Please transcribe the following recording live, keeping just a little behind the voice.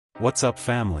What's up,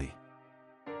 family?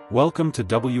 Welcome to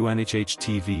WNHH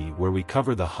TV, where we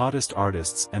cover the hottest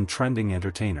artists and trending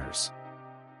entertainers.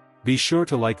 Be sure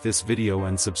to like this video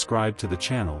and subscribe to the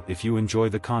channel if you enjoy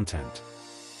the content.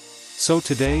 So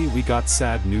today we got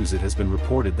sad news. It has been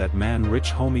reported that man Rich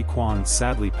Homie Quan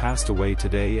sadly passed away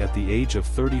today at the age of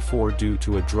 34 due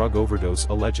to a drug overdose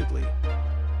allegedly.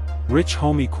 Rich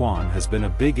Homie Quan has been a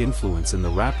big influence in the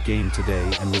rap game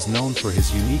today and was known for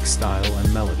his unique style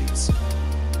and melodies.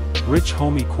 Rich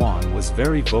Homie Quan was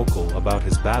very vocal about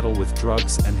his battle with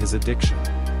drugs and his addiction.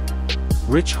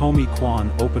 Rich Homie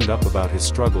Quan opened up about his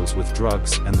struggles with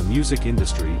drugs and the music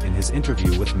industry in his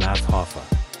interview with Math Hoffa.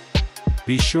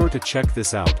 Be sure to check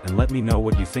this out and let me know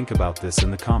what you think about this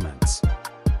in the comments.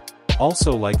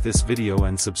 Also like this video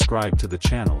and subscribe to the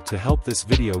channel to help this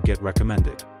video get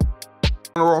recommended.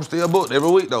 I'm still booked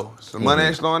every week though. So the money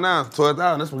ain't slowing down.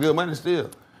 12,000, that's some good money still.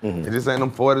 It just ain't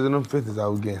them 40s and them 50s I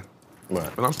was getting. Right.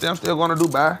 But I'm still going to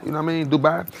Dubai, you know what I mean?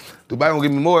 Dubai gonna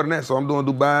give me more than that, so I'm doing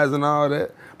Dubais and all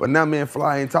that. But now me and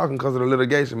Fly ain't talking because of the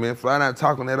litigation, man. Fly not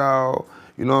talking at all,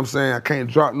 you know what I'm saying? I can't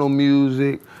drop no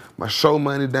music, my show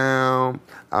money down.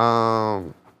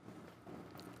 Man,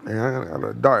 I got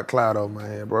a dark cloud over my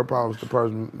head, bro. I probably was the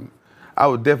person, I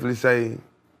would definitely say,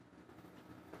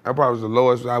 I probably was the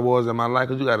lowest I was in my life,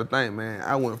 because you got to think, man,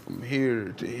 I went from here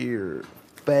to here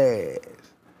fast.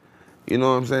 You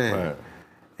know what I'm saying? Right.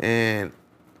 And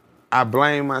I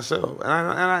blame myself,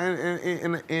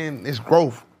 and it's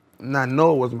growth, and I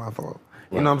know it was my fault.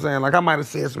 You know what I'm saying? Like I might have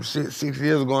said some shit 6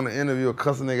 years ago in the interview, a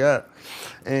cussing nigga out,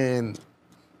 and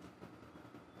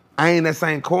I ain't that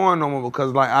same Quan no more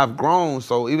because like I've grown.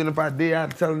 So even if I did, I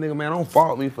had to tell a nigga, man, don't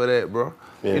fault me for that, bro.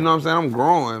 Yeah. You know what I'm saying? I'm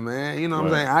growing, man. You know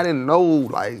what I'm saying? I didn't know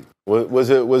like.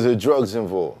 Was it drugs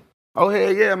involved? Oh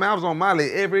hell yeah, man! I was on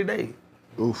Molly every day.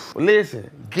 Oof. Listen,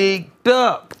 geeked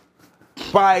up.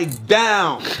 Bite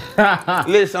down.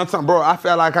 Listen, I'm talking, bro, I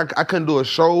felt like I couldn't do a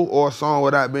show or a song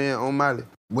without being on Molly.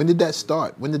 When did that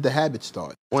start? When did the habit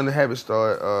start? When the habit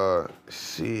started,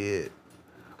 shit.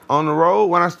 On the road,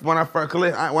 when I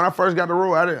first got the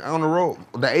road, on the road,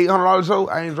 the $800 show,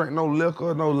 I ain't drink no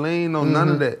liquor, no lean, no none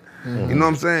of that. You know what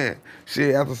I'm saying?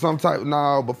 Shit, after some type,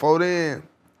 before then,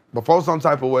 before some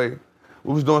type of way,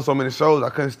 we was doing so many shows, I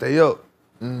couldn't stay up.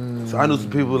 So I knew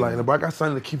some people like, bro, I got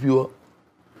something to keep you up.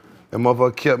 That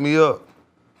motherfucker kept me up,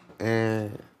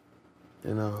 and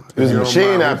you know. It was a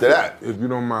machine after that. If you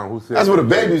don't mind, who said that's where the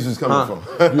babies was coming from.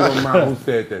 If you don't mind, who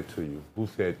said that to you? Who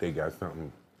said they got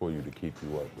something for you to keep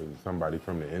you up? Was it somebody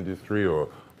from the industry or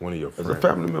one of your friends? It's a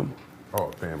family member. Oh,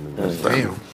 a family member. Damn.